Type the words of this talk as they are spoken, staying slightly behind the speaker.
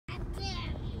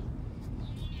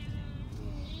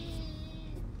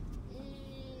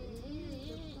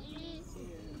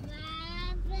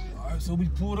So we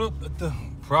pulled up at the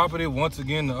property once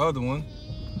again, the other one.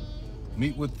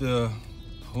 Meet with the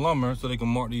plumber so they can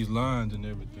mark these lines and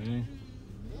everything.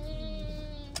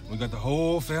 We got the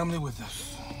whole family with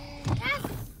us. Yes!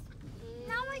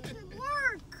 Now I can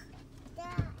work!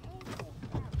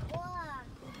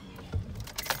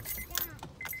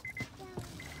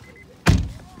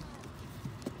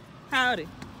 Howdy.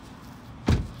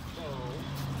 So,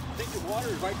 I think your water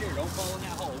is right there. Don't fall in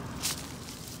that hole.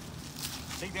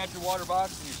 I think that's your water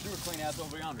box and your sewer clean out's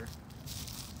over yonder.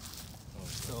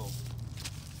 So,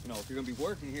 you know, if you're going to be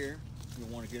working here, you'll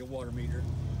want to get a water meter.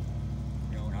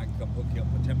 You know, and I can come hook you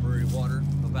up with temporary water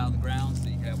up out of the ground so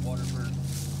you can have water for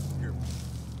your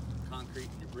concrete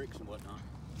and your bricks and whatnot.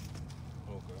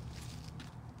 Okay.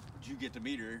 But you get the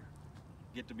meter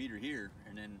here,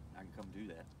 and then I can come do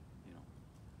that, you know.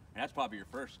 And that's probably your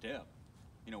first step,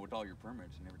 you know, with all your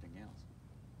permits and everything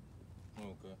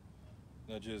else. Okay.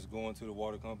 Now just going to the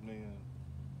water company and...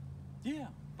 Yeah,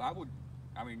 I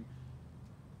mean,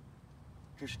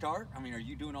 to start, I mean, are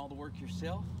you doing all the work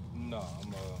yourself? No,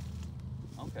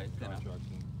 I'm okay,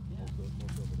 contracting. Yeah.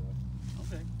 Most of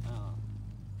that. Okay.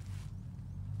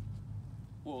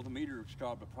 Well, the meter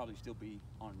job would probably still be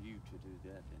on you to do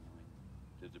that, and I mean,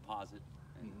 the deposit.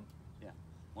 And yeah,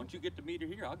 once you get the meter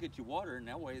here, I'll get you water, and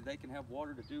that way they can have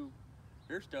water to do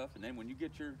their stuff. And then when you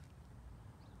get your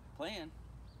plan,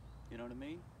 you know what I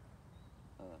mean?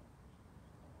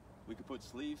 We could put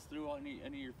sleeves through any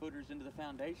of your footers into the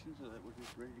foundation so that we're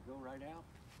just ready to go right out.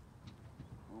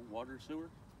 Well, water, sewer.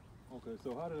 Okay,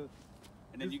 so how does...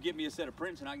 And then you give me a set of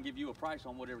prints and I can give you a price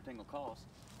on what everything will cost.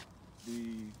 I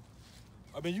mean,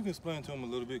 you can explain to them a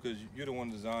little bit because you're the one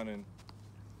designing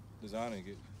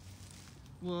it.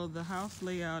 Well, the house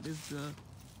layout is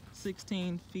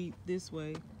 16 feet this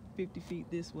way, 50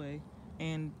 feet this way,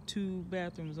 and 2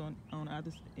 bathrooms on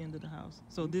either end of the house.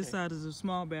 So this side is a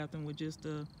small bathroom with just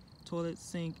a toilet,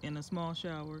 sink, and a small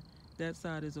shower. That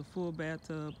side is a full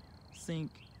bathtub, sink,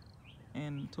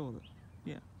 and toilet.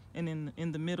 Yeah. And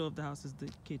in the middle of the house is the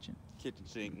kitchen. Kitchen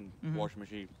sink, and washing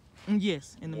machine.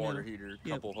 Yes, in the water middle. Heater,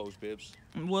 couple hose bibs.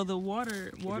 Well, the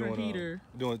water heater.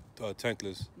 Doing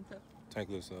tankless. Okay.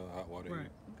 Tankless hot water Right.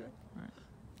 heater. Okay. Right.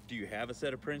 Do you have a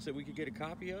set of prints that we could get a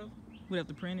copy of? We'd have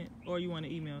to print it, or you want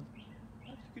to email?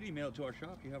 You could email it to our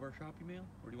shop. You have our shop email,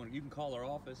 or do you want? You can call our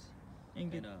office and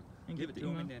give it to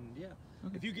them, and then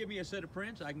Okay. if you give me a set of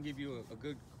prints, I can give you a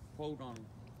good quote on,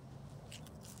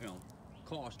 you know,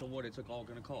 cost of what it's all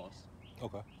going to cost.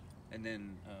 Okay. And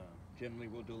then generally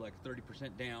we'll do like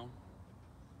 30% down,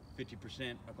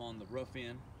 50% up on the rough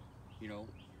end, you know,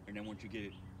 and then once you get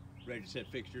it ready to set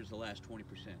fixtures, the last 20%.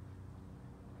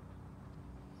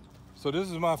 So this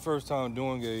is my first time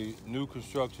doing a new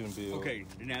construction build. Okay,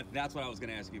 and that's what I was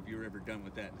going to ask you if you were ever done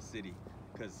with that in the city,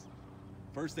 because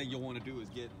first thing you'll want to do is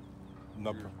get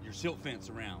your silt fence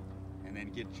around, and then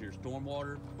get your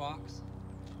stormwater box.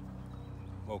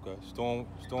 Okay,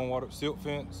 stormwater silt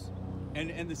fence.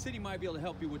 And the city might be able to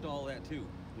help you with all that too,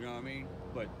 you know what I mean?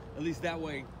 But at least that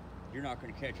way, you're not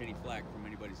going to catch any flack from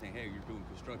anybody saying, hey, you're doing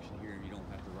construction here and you don't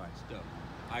have the right stuff.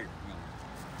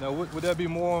 Now, would that be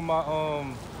more on my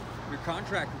Your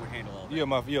contractor would handle all that. Yeah,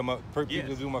 my people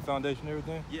to do my foundation and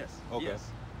everything. Yes. Okay.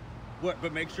 Yes.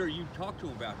 But make sure you talk to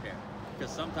them about that,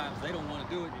 because sometimes they don't want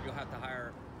to do it, and you'll have to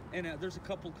hire. And there's a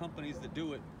couple companies that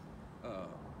do it.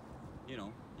 You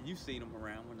know, you've seen them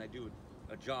around when they do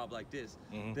a job like this.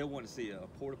 They'll want to see a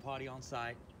porta potty on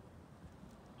site,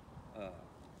 a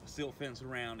silt fence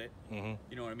around it.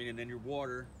 You know what I mean? And then your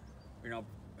water, you know,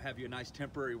 have you a nice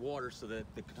temporary water so that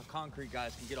the concrete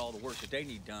guys can get all the work that they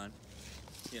need done.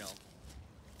 You know,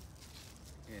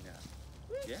 and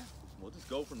yeah, we'll just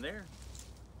go from there.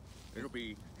 It'll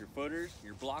be your footers,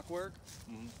 your block work,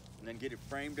 and then get it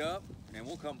framed up, and then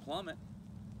we'll come plumb it,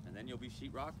 and then you'll be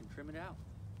sheetrock and trim it out.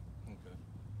 Okay.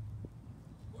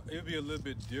 Well, it'll be a little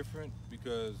bit different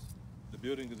because the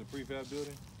building is a prefab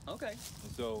building. Okay.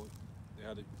 And so they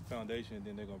have the foundation, and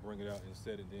then they're gonna bring it out and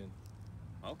set it. Then.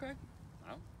 Okay.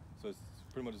 Well, so it's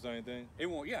pretty much the same thing. It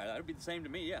won't. Yeah, that'll be the same to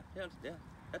me. Yeah.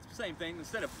 That's the same thing.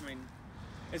 Instead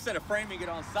of framing it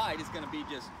on site, it's going to be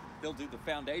just they'll do the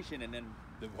foundation and then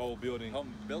the whole building.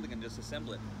 And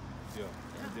disassemble it. Yeah.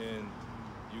 And then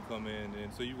you come in,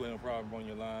 and so you wouldn't have a problem on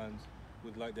your lines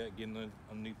with like that getting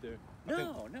underneath there.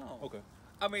 No. Okay.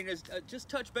 I mean, just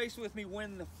touch base with me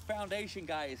when the foundation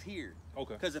guy is here.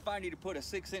 Okay. Because if I need to put a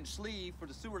 6-inch sleeve for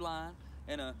the sewer line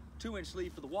and a 2-inch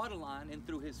sleeve for the water line in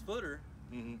through his footer,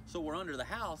 so we're under the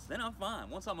house, then I'm fine.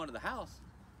 Once I'm under the house,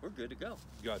 we're good to go.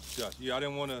 Gotcha. Yeah, I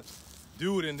didn't want to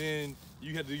do it and then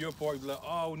you had to do your part. You'd be like,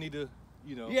 oh, we need to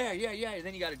you know. Yeah.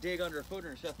 Then you got to dig under a footer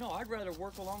and stuff. No, I'd rather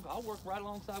work along. I'll work right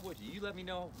alongside with you. You let me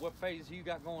know what phase you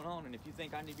got going on, and if you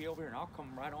think I need to be over here, and I'll come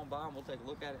right on by and we'll take a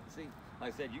look at it and see.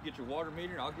 Like I said, you get your water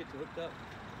meter, and I'll get you hooked up.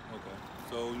 Okay.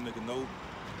 So you make a note,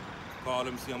 call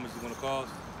them, see how much it's gonna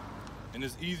cost, and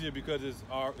it's easier because it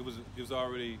was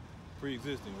already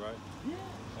pre-existing, right? Yeah.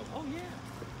 Okay. Oh yeah.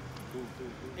 Cool.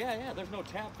 Yeah. There's no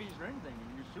tap fees or anything.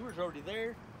 Your sewer's already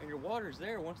there, and your water's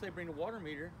there. Once they bring the water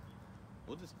meter,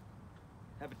 we'll just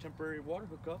have a temporary water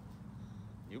hookup.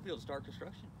 You'll be able to start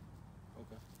construction.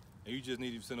 Okay. And you just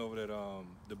need to send over that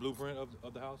the blueprint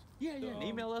of the house? Yeah. And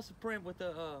email us a print with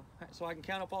the so I can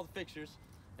count up all the fixtures,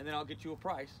 and then I'll get you a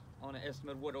price on an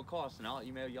estimate of what it'll cost, and I'll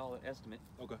email y'all an estimate.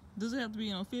 Okay. Does it have to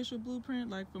be an official blueprint,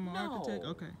 like from an No. architect?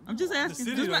 Okay. I'm just asking.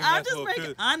 The city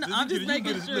I'm just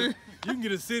making sure. You can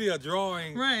get a city a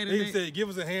drawing. Right. They can say, give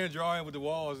us a hand drawing with the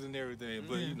walls and everything,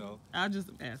 but you know. I'm just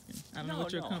asking. I don't know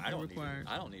what your company requires.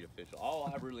 I don't need official.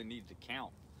 All I really need to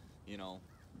count, you know.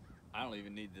 I don't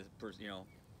even need this person, you know.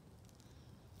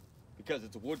 Because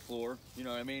it's a wood floor, you know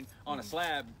what I mean? On a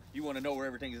slab, you want to know where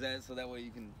everything is at, so that way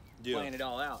you can plan it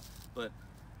all out. But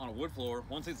on a wood floor,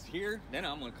 once it's here, then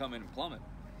I'm going to come in and plumb it.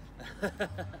 Got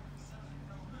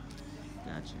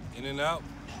you. In and out.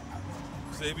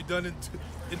 Say it be done in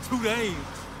 2 days.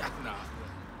 Nah.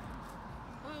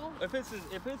 Well, if it's as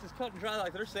cut and dry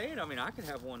like they're saying, I mean, I could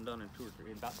have one done in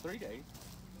about 3 days.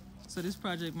 So this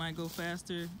project might go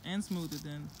faster and smoother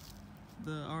than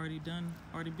the already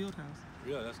built house.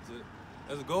 Yeah, that's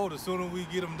the goal. The sooner we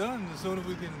get them done, the sooner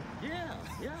we can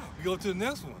go to the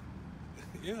next one.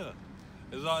 Yeah.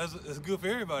 It's good for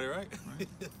everybody, right?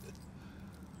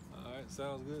 All right,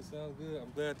 sounds good.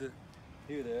 I'm glad to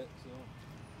hear that. So,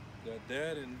 got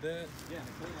that and that. Yeah, and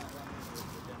the clean out right here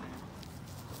down there.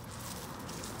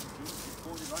 It's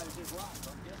pointed right at this rock,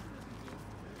 so I'm guessing this is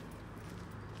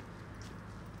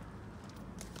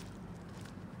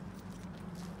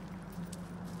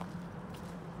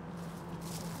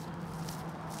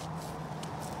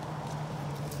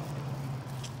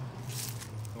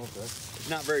good. Okay. It's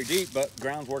not very deep, but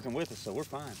ground's working with us, so we're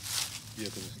fine. Yeah,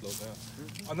 because it's slowed down.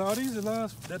 Oh, no, are these the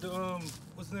lines that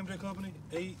what's the name of that company?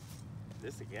 8?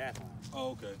 This is a gas line.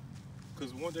 Oh, okay.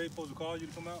 Because one day supposed to call you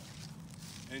to come out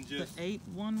and just... The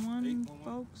 811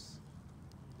 folks?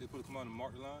 They supposed to come out and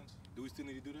mark the lines? Do we still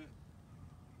need to do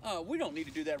that? We don't need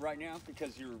to do that right now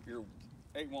because your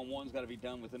 811's got to be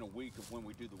done within a week of when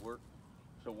we do the work.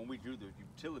 So when we do the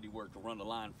utility work to run the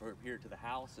line from here to the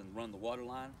house and run the water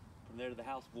line, from there to the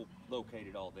house, we'll locate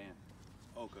it all then.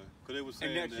 Okay. Because they were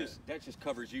saying and that just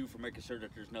covers you for making sure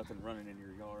that there's nothing running in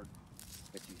your yard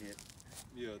that you hit.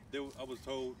 Yeah, I was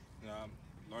told, I'm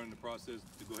learning the process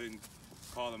to go ahead and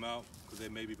call them out because they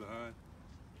may be behind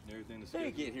and everything.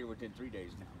 They get here within 3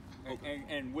 days now. Okay.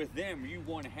 And with them, you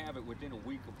want to have it within a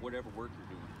week of whatever work you're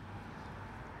doing.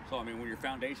 So, I mean, when your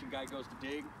foundation guy goes to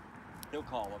dig, he'll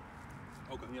call them.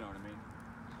 Okay. You know what I mean?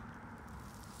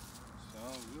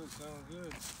 Sounds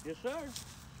good. Yes, sir.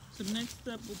 So the next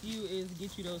step with you is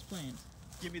get you those plans.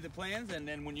 Give me the plans, and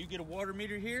then when you get a water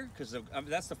meter here, because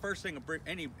that's the first thing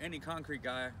any concrete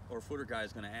guy or footer guy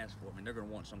is going to ask for. I mean, they're going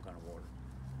to want some kind of water.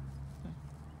 Okay.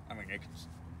 I mean, they can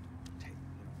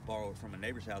borrow it from a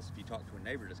neighbor's house if you talk to a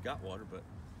neighbor that's got water, but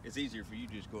it's easier for you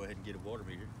to just go ahead and get a water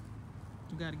meter.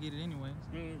 You got to get it anyways.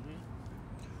 Mm-hmm.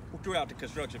 Well, throughout the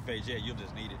construction phase, yeah, you'll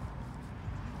just need it.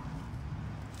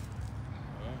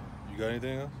 All right. You got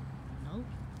anything else? Nope.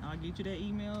 I'll get you that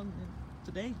email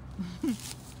today.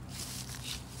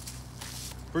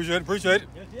 Appreciate it.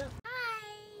 Yes. Hi.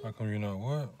 How come you're not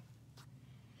what?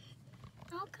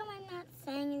 How come I'm not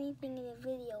saying anything in the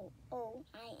video? Oh,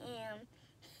 I am.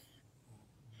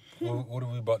 What are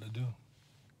we about to do?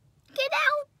 Get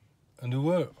out! And do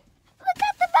what? Look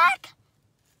at the back!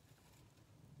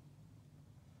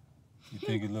 You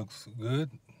think it looks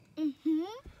good? Mm-hmm.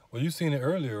 Well, you seen it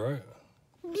earlier, right?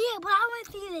 Yeah, but I want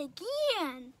to see it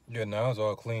again. Yeah, now it's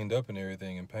all cleaned up and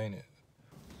everything and painted.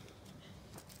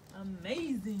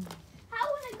 Amazing. I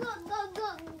want to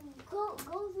go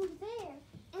through there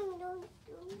and go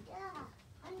through that.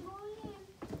 I'm going in.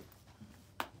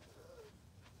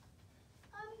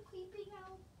 I'm creeping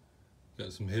out.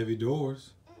 Got some heavy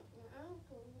doors.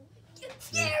 You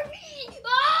scare me!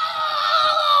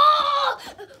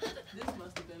 This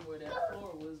must have been where that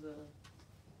floor was.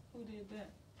 Who did that?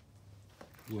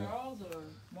 What? Charles or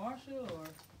Marsha or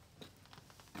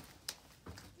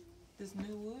this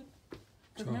new wood?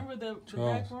 Because remember the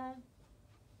back room?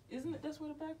 Isn't it? That's where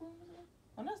the back room is at?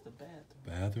 Oh, that's the bathroom.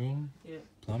 Bathroom? Yeah.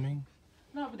 Plumbing?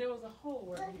 No, but there was a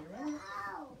hole right here, remember?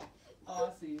 Oh,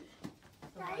 I see it.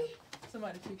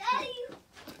 Somebody fixed it. Daddy!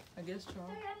 I guess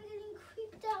Charles. I'm getting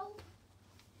creeped out.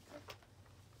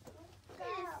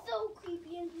 It's so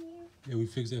creepy in here. Yeah, we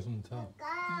fixed that from the top.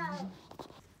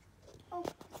 Oh,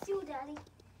 see you, Daddy.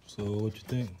 So what you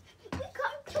think? We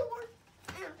come to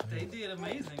They did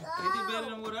amazing. They did better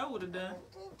than what I would have done.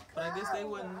 But I guess they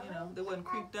wasn't, you know, they wasn't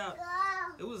creeped out.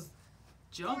 It was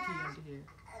junky under here.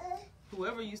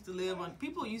 Whoever used to live on,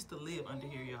 people used to live under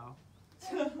here, y'all.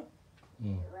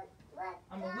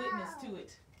 I'm a witness to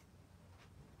it.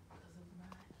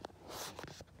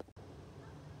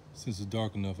 Since it's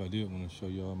dark enough, I did want to show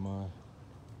y'all my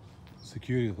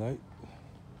security light.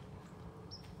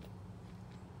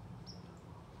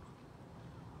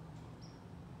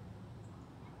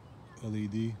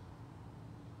 LED.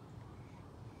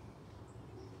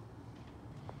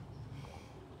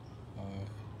 Alright.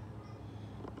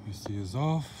 You see it's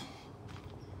off.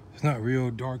 It's not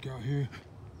real dark out here.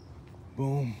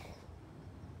 Boom.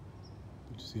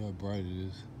 But you see how bright it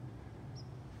is.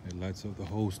 It lights up the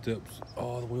whole steps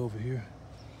all the way over here.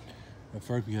 At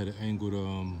first we had it angled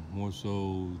more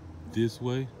so this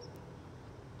way.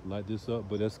 Light this up,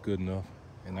 but that's good enough.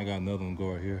 And I got another one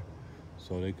go right here.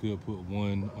 So they could put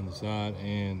one on the side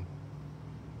and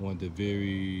one at the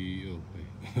very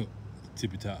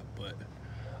tippy top. But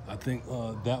I think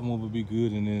that one would be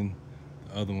good, and then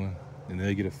the other one. And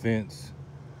they get a fence,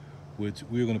 which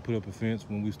we're gonna put up a fence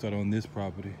when we start on this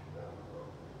property.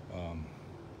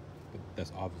 But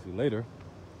that's obviously later.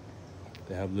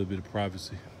 They have a little bit of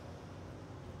privacy.